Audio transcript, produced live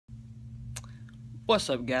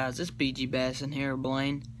What's up, guys? It's BG Bassin here,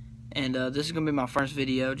 Blaine, and this is going to be my first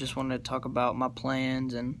video. Just wanted to talk about my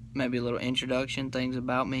plans and maybe a little introduction, things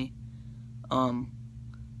about me.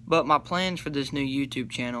 But my plans for this new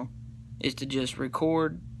YouTube channel is to just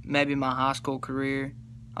record maybe my high school career.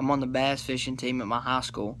 I'm on the bass fishing team at my high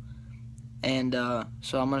school, and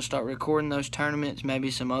so I'm going to start recording those tournaments,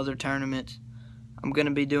 maybe some other tournaments. I'm going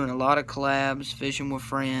to be doing a lot of collabs, fishing with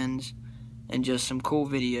friends, and just some cool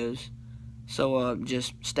videos. So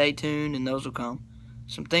just stay tuned and those will come.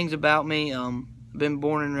 Some things about me, been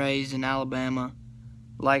born and raised in Alabama,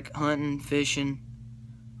 like hunting, fishing.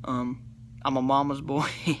 I'm a mama's boy.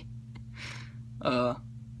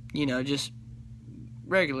 You know, just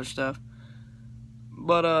regular stuff.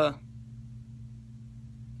 But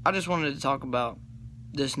I just wanted to talk about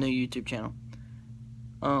this new YouTube channel.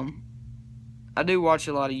 I do watch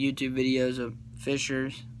a lot of YouTube videos of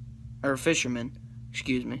fishermen,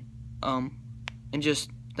 excuse me. And just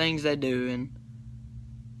things they do, and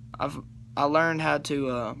I learned how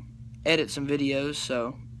to edit some videos,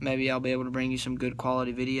 so maybe I'll be able to bring you some good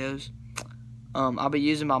quality videos. I'll be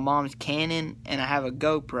using my mom's Canon, and I have a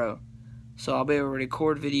GoPro, so I'll be able to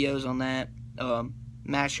record videos on that,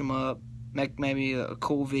 mash them up, make maybe a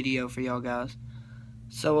cool video for y'all guys.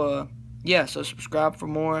 So yeah, so subscribe for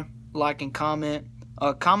more, like and comment.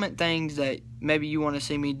 Comment things that maybe you want to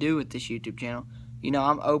see me do with this YouTube channel. You know,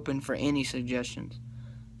 I'm open for any suggestions.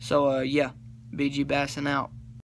 So, yeah, BG Bassin out.